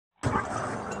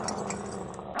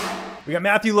We got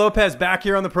Matthew Lopez back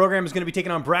here on the program. Is going to be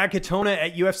taking on Brad Katona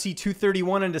at UFC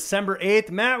 231 on December 8th.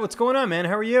 Matt, what's going on, man?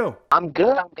 How are you? I'm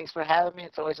good. Thanks for having me.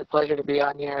 It's always a pleasure to be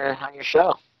on your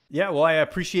show. Yeah, well, I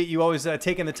appreciate you always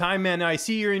taking the time, man. Now, I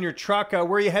see you're in your truck. Where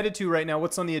are you headed to right now?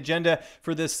 What's on the agenda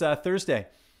for this Thursday?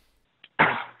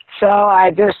 So I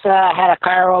just had a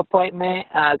chiro appointment,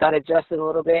 got adjusted a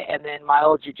little bit, and then my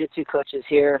old jiu-jitsu coach is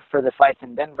here for the fights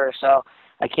in Denver. So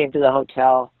I came to the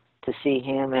hotel to see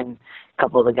him and a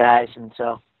couple of the guys, and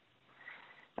so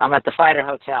I'm at the Fighter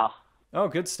Hotel. Oh,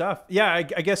 good stuff. Yeah, I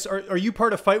guess, are you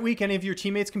part of Fight Week? Any of your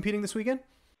teammates competing this weekend?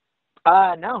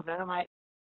 No, none of them.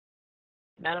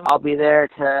 I'll be there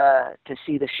to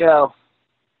see the show.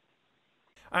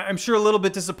 I'm sure a little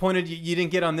bit disappointed you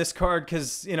didn't get on this card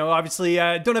because, you know, obviously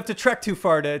don't have to trek too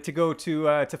far to go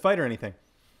to fight or anything.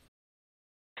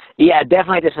 Yeah,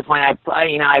 definitely disappointed.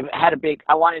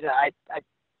 I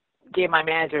gave my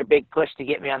manager a big push to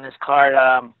get me on this card.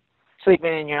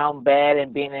 Sleeping in your own bed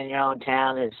and being in your own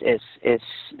town is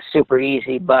super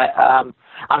easy, but I'm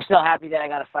still happy that I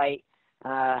got a fight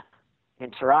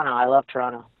in Toronto. I love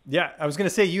Toronto. Yeah, I was going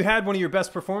to say you had one of your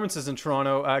best performances in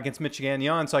Toronto against Michigan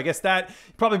Yan, so I guess that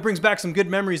probably brings back some good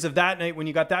memories of that night when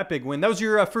you got that big win. That was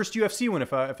your first UFC win,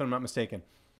 if I'm not mistaken.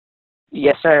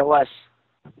 Yes, sir, it was.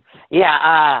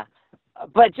 Yeah,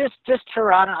 but just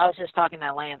Toronto. I was just talking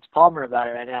to Lance Palmer about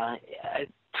it right now.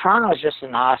 Toronto is just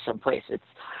an awesome place.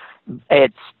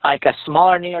 It's like a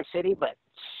smaller New York City, but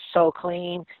so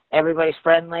clean. Everybody's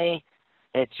friendly.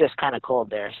 It's just kind of cold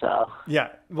there, so. Yeah,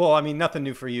 well, I mean, nothing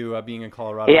new for you being in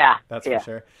Colorado. Yeah, that's for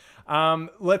sure.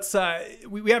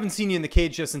 We haven't seen you in the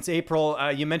cage just since April.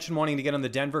 You mentioned wanting to get on the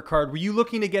Denver card. Were you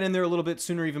looking to get in there a little bit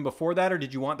sooner, even before that, or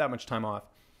did you want that much time off?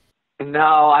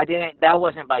 No, I didn't. That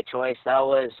wasn't by choice. That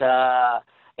was.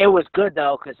 It was good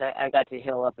though, because I got to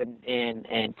heal up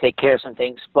and take care of some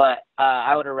things. But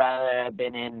I would have rather have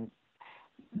been in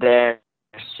there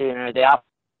sooner. They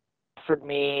offered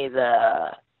me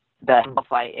the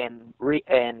fight in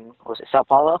was it Sao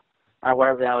Paulo or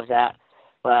wherever that was at,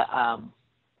 but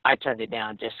I turned it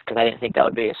down just because I didn't think that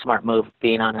would be a smart move,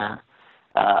 being on a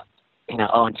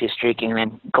 0-2 streak and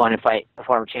then going to fight a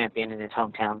former champion in his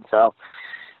hometown. So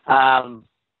and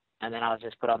then I was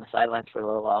just put on the sidelines for a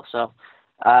little while. So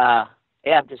yeah,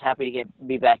 I'm just happy to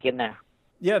be back in there.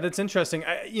 Yeah, that's interesting.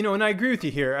 And I agree with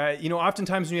you here.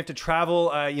 Oftentimes when you have to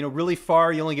travel, really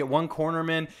far, you only get one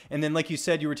cornerman. And then, like you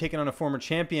said, you were taking on a former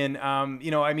champion.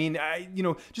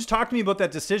 Just talk to me about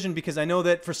that decision, because I know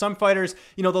that for some fighters,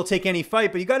 they'll take any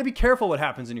fight, but you got to be careful what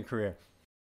happens in your career.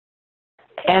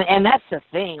 And that's the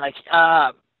thing. Like,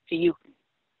 you,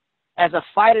 as a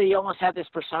fighter, you almost have this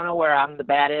persona where I'm the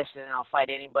baddest and I'll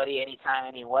fight anybody, anytime,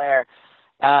 anywhere.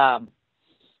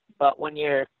 But when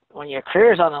your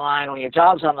career's on the line, when your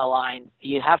job's on the line,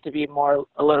 you have to be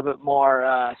a little bit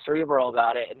more cerebral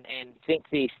about it and think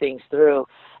these things through.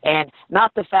 And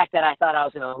not the fact that I thought I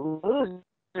was going to lose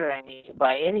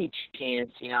by any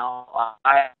chance,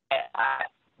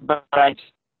 but I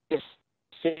just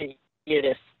figured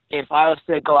if I was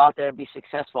to go out there and be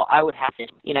successful, I would have to,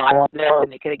 I won't know,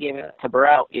 and they could have given it to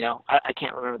Barao. I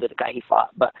can't remember the guy he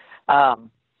fought, but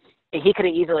he could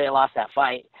have easily lost that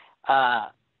fight.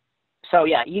 So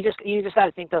yeah, you just got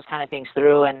to think those kind of things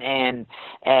through, and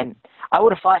I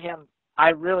would have fought him. I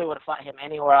really would have fought him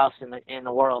anywhere else in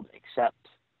the world except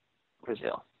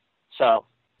Brazil. So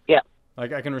yeah,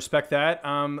 I can respect that.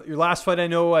 Your last fight, I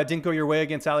know, didn't go your way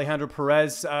against Alejandro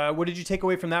Perez. What did you take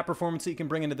away from that performance that you can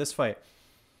bring into this fight?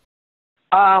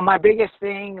 My biggest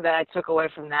thing that I took away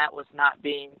from that was not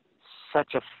being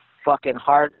such a fucking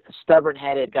hard,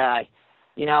 stubborn-headed guy.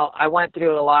 I went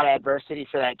through a lot of adversity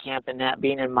for that camp, and that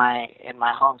being in my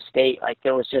home state, like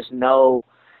there was just no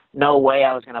way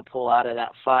I was going to pull out of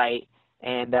that fight.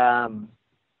 And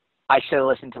I should have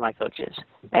listened to my coaches.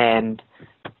 And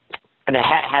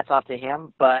hats off to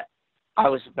him, but I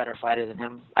was a better fighter than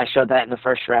him. I showed that in the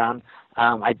first round.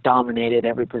 I dominated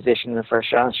every position in the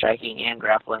first round, striking and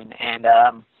grappling. And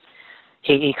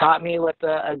he caught me with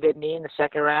a good knee in the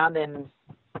second round and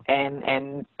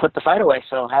put the fight away.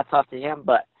 So hats off to him,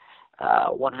 but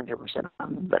 100%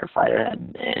 I'm a better fighter,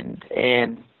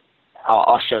 and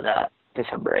I'll show that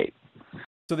December 8th.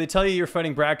 So they tell you you're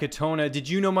fighting Brad Katona. Did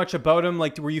you know much about him?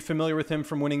 Like, were you familiar with him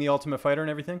from winning the Ultimate Fighter and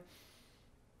everything?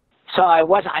 So I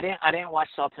didn't watch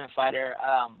the Ultimate Fighter,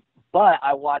 but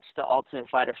I watched the Ultimate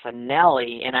Fighter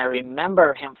finale, and I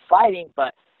remember him fighting,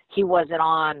 but he wasn't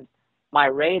on my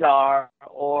radar,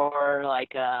 or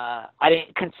like I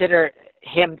didn't consider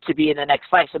him to be in the next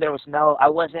fight, so I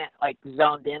wasn't like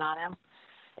zoned in on him.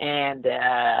 And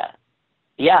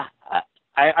yeah,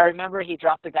 I remember he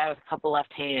dropped the guy with a couple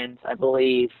left hands, I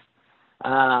believe,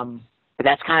 and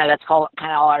that's kind of all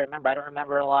I remember. I don't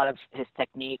remember a lot of his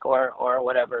technique or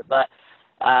whatever. But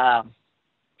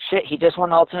shit, he just won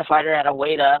the Ultimate Fighter at a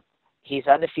weight up. He's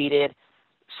undefeated.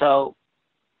 So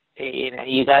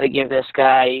you got to give this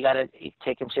guy. You got to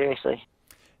take him seriously.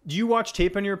 Do you watch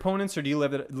tape on your opponents, or do you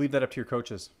leave that up to your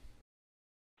coaches?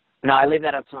 No, I leave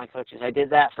that up to my coaches. I did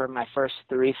that for my first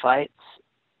 3 fights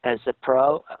as a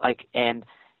pro, and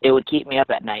it would keep me up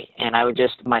at night. And I would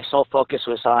my sole focus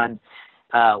was on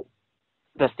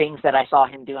the things that I saw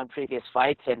him do in previous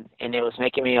fights, and it was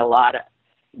giving me a lot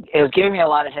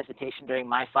of hesitation during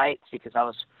my fights because I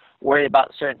was worried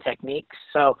about certain techniques.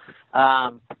 So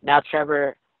now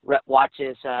Trevor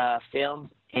watches film,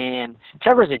 and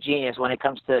Trevor's a genius when it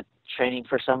comes to training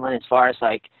for someone. As far as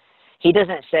he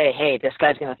doesn't say, "Hey, this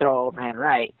guy's going to throw overhand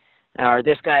right," or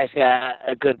 "This guy's got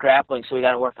a good grappling, so we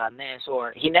got to work on this."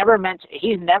 Or he's never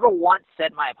once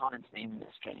said my opponent's name in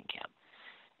this training camp.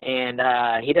 And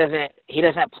he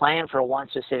doesn't plan for one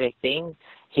specific thing.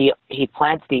 He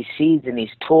plants these seeds and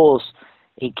these tools.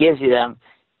 He gives you them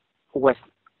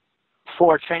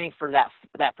for training for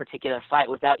that particular fight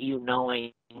without you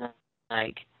knowing,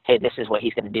 hey, this is what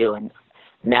he's going to do. And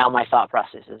now my thought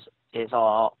process is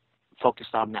all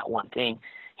focused on that one thing.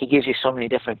 He gives you so many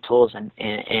different tools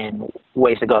and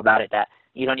ways to go about it that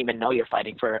you don't even know you're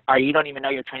fighting for, or you don't even know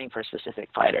you're training for a specific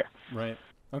fighter. Right.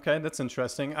 Okay, that's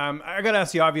interesting. I got to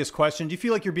ask the obvious question. Do you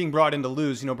feel like you're being brought in to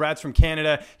lose? Brad's from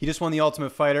Canada. He just won the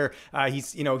Ultimate Fighter.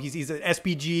 He's an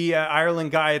SBG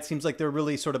Ireland guy. It seems like they're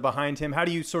really sort of behind him. How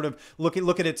do you sort of look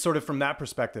at it sort of from that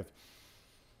perspective?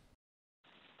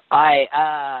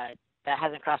 That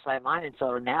hasn't crossed my mind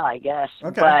until now, I guess.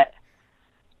 Okay. But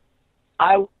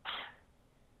I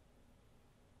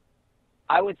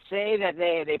would say that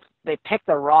they picked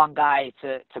the wrong guy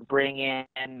to bring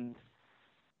in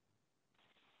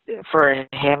for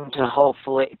him to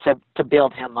hopefully to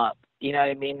build him up. You know what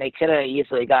I mean? They could have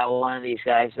easily got one of these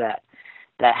guys that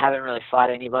haven't really fought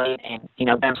anybody, and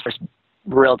Ben's first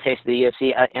real taste of the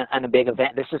UFC and a big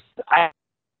event. I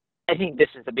think this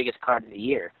is the biggest card of the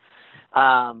year.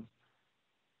 I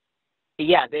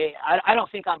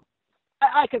don't think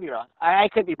I could be wrong. I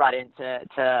could be brought in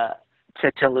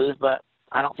to lose, but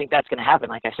I don't think that's going to happen.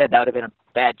 Like I said, that would have been a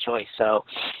bad choice. So,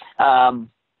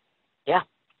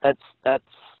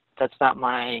 that's not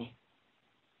my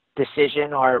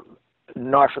decision,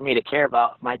 nor for me to care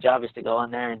about. My job is to go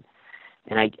in there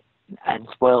and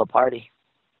spoil a party.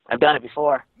 I've done it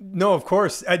before. No, of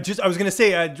course. I was going to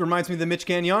say, it reminds me of the Mitch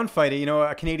Gagnon fight.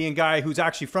 A Canadian guy who's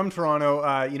actually from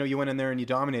Toronto. You went in there and you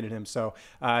dominated him. So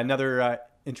another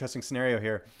interesting scenario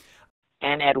here.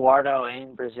 And Eduardo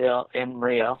in Brazil, in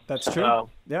Rio. That's true.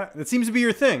 Yeah, that seems to be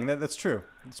your thing. That's true.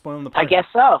 Spoiling the party. I guess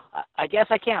so. I guess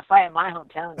I can't fight in my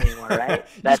hometown anymore, right?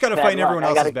 You just got to fight in everyone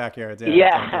else's backyard.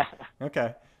 Yeah.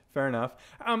 Okay. Fair enough.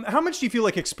 How much do you feel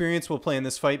like experience will play in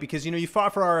this fight? Because, you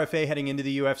fought for RFA heading into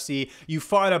the UFC. You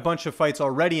fought a bunch of fights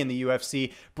already in the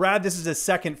UFC. Brad, this is his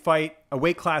second fight, a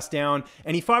weight class down,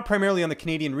 and he fought primarily on the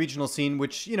Canadian regional scene,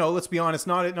 which, let's be honest,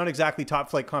 not exactly top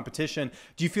flight competition.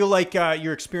 Do you feel like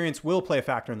your experience will play a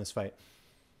factor in this fight?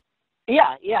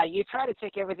 Yeah. You try to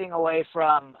take everything away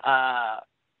from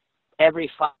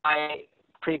every fight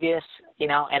previous,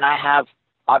 and I have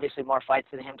obviously more fights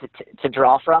than him to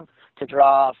draw from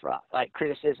like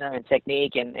criticism and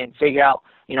technique and figure out,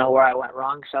 where I went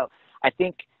wrong. So I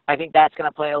think that's going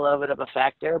to play a little bit of a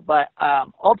factor, but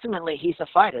ultimately he's a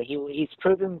fighter. He's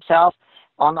proven himself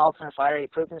on the Ultimate Fighter. He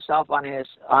proved himself on his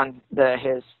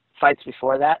fights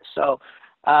before that. So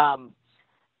I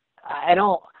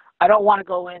don't want to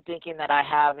go in thinking that I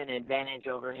have an advantage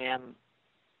over him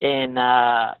in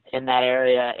that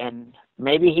area, and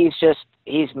maybe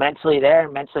he's mentally there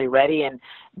and mentally ready, and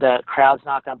the crowd's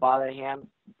not going to bother him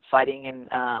fighting in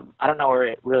I don't know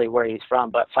where he's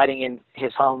from, but fighting in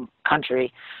his home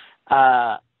country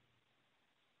won't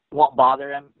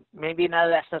bother him. Maybe none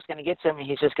of that stuff's going to get to him, and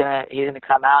he's gonna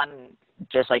come out and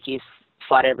just like he's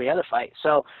fought every other fight.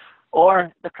 So,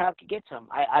 or the crowd could get to him.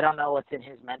 I don't know what's in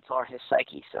his mental or his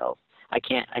psyche, so I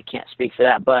can't speak for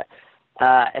that. But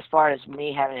as far as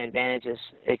me having an advantage is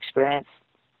experience,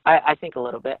 I think a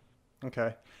little bit.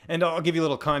 Okay. And I'll give you a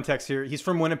little context here. He's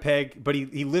from Winnipeg, but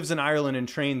he lives in Ireland and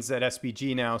trains at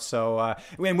SBG now. So,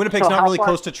 and Winnipeg's not really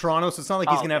close to Toronto, so it's not like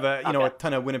he's going to have a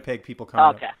ton of Winnipeg people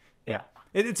coming. Okay. Yeah.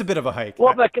 It's a bit of a hike.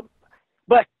 Well,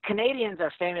 but Canadians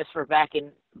are famous for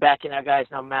backing their guys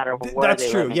no matter where That's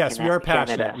they true. live in Yes, we are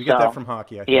passionate. Canada. We get that from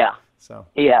hockey, I think. Yeah. So.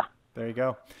 Yeah. There you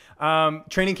go.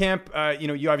 Training camp,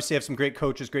 you obviously have some great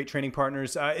coaches, great training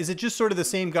partners. Is it just sort of the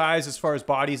same guys as far as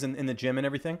bodies in the gym and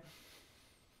everything?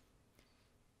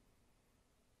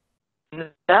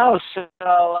 No,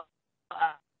 so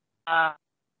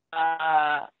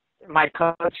my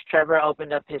coach Trevor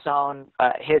opened up his own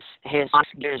his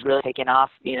gear is really taking off,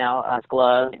 his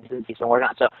gloves and he's been working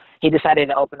on. So he decided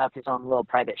to open up his own little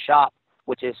private shop,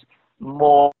 which is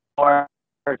more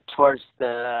towards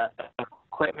the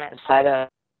equipment side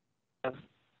of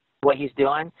what he's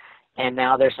doing. And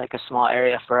now there's like a small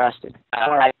area for us to.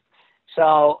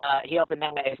 So he opened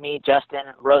that with me, Justin,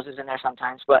 Rose is in there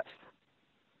sometimes, but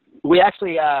we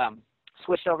actually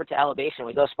switched over to Elevation.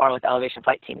 We go spar with the Elevation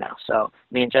Fight Team now. So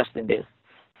me and Justin do.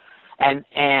 And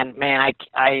man,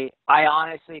 I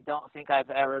honestly don't think I've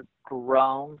ever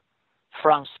grown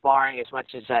from sparring as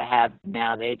much as I have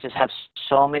now. They just have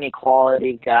so many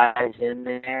quality guys in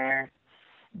there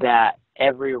that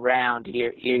every round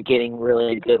you're getting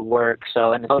really good work.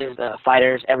 So, and the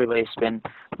fighters, everybody's been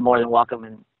more than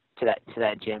welcome to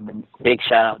that gym. And big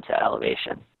shout out to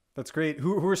Elevation. That's great.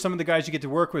 Who are some of the guys you get to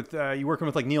work with? You working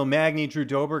with like Neil Magny, Drew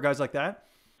Dober, guys like that?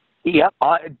 Yep.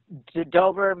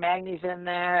 Dober, Magny's in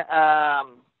there.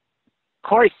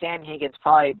 Corey Sandhagen's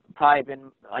probably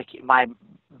been like my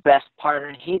best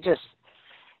partner. He's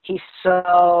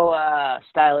so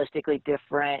stylistically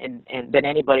different and than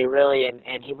anybody really,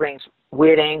 and he brings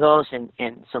weird angles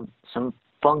and some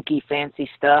funky fancy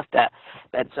stuff that's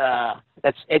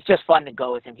it's just fun to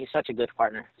go with him. He's such a good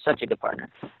partner.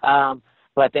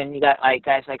 But then you got like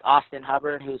guys like Austin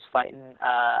Hubbard, who's fighting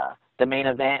the main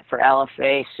event for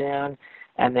LFA soon,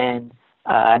 and then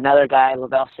another guy,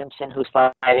 Lavelle Simpson, who's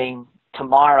fighting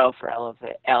tomorrow for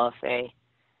LFA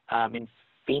in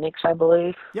Phoenix, I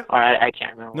believe. Yep. Or I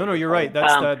can't remember. No, you're right.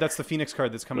 That's the Phoenix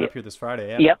card that's coming up here this Friday.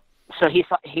 Yeah. Yep. So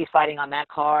he's fighting on that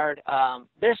card.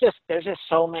 There's just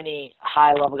so many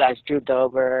high level guys. Drew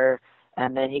Dober,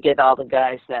 and then you get all the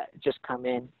guys that just come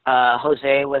in.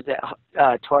 Jose was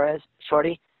at Torres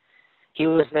Shorty. He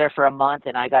was there for a month,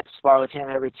 and I got to spar with him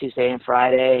every Tuesday and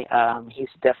Friday. He's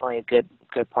definitely a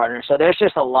good partner. So there's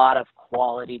just a lot of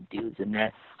quality dudes in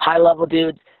there, high level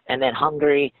dudes, and then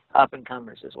hungry up and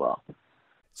comers as well.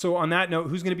 So on that note,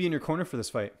 who's going to be in your corner for this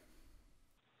fight?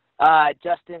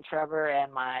 Justin, Trevor,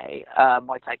 and my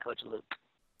Muay Thai coach, Luke.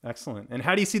 Excellent. And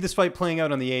how do you see this fight playing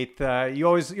out on the 8th?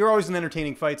 You're always in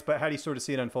entertaining fights, but how do you sort of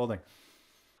see it unfolding?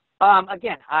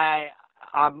 Again,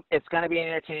 it's going to be an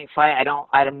entertaining fight.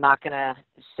 I'm not going to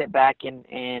sit back and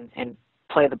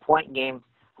play the point game.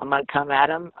 I'm going to come at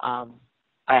him.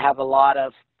 I have a lot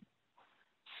of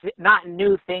not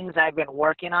new things I've been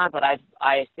working on, but I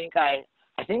think I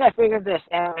figured this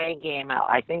MMA game out.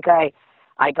 I think I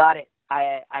got it.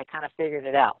 I kind of figured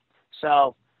it out.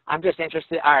 So I'm just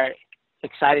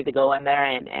excited to go in there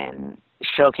and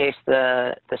showcase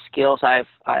the skills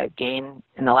I've gained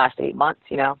in the last 8 months,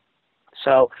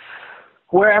 So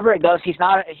wherever it goes,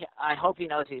 I hope he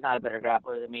knows he's not a better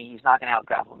grappler than me. He's not going to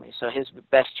out-grapple me. So his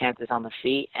best chance is on the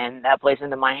feet, and that plays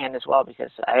into my hand as well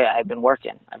because I've been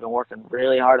working. I've been working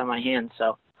really hard on my hand.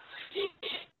 So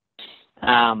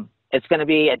it's going to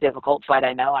be a difficult fight,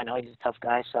 I know. I know he's a tough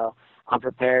guy, so I'm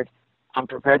prepared. I'm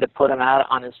prepared to put him out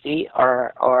on his feet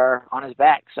or on his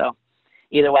back. So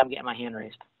either way, I'm getting my hand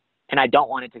raised. And I don't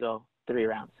want it to go 3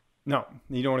 rounds. No,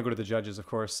 you don't want to go to the judges, of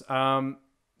course.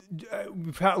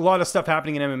 We've had a lot of stuff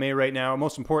happening in MMA right now.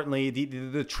 Most importantly,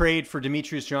 the trade for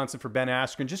Demetrius Johnson for Ben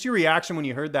Askren. Just your reaction when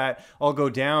you heard that all go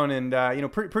down,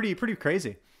 and pretty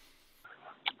crazy.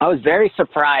 I was very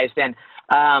surprised, and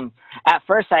at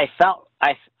first I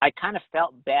kind of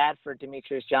felt bad for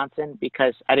Demetrius Johnson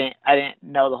because I didn't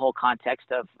know the whole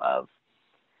context of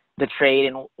the trade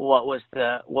and what was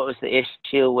the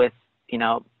issue with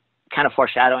kind of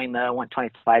foreshadowing the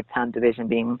 125-pound division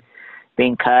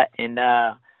being cut, and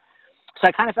so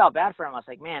I kind of felt bad for him. I was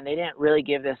like, man, they didn't really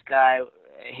give this guy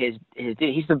his due.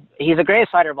 He's the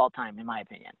greatest fighter of all time, in my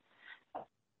opinion.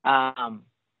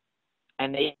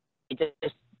 And they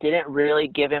just didn't really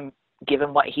give him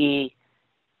what he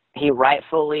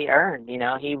rightfully earned.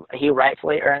 He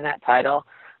rightfully earned that title.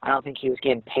 I don't think he was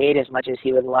getting paid as much as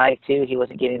he would like to. He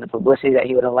wasn't getting the publicity that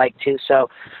he would have liked to. So,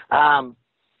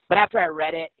 but after I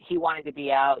read it, he wanted to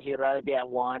be out. He would rather be at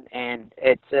 1, and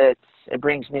it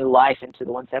brings new life into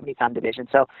the 170-pound division.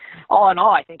 So, all in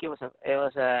all, I think it was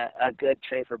a good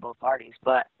trade for both parties.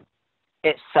 But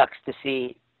it sucks to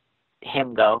see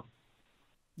him go.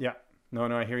 Yeah. No,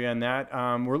 I hear you on that.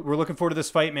 We're looking forward to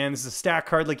this fight, man. This is a stacked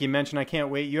card, like you mentioned. I can't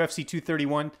wait. UFC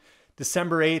 231,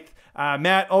 December 8th.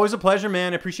 Matt, always a pleasure,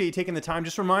 man. I appreciate you taking the time.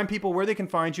 Just remind people where they can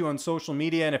find you on social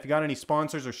media, and if you got any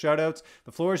sponsors or shout-outs,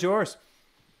 the floor is yours.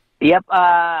 Yep.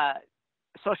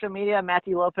 Social media,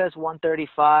 Matthew Lopez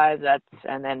 135.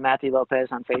 And then Matthew Lopez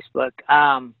on Facebook.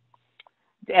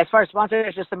 As far as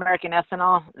sponsors, just American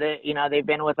Ethanol. They've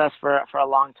been with us for a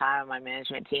long time. My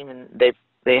management team, and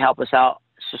they help us out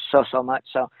so much.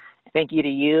 So thank you to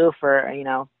you for,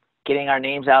 getting our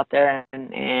names out there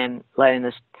and letting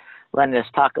us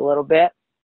talk a little bit.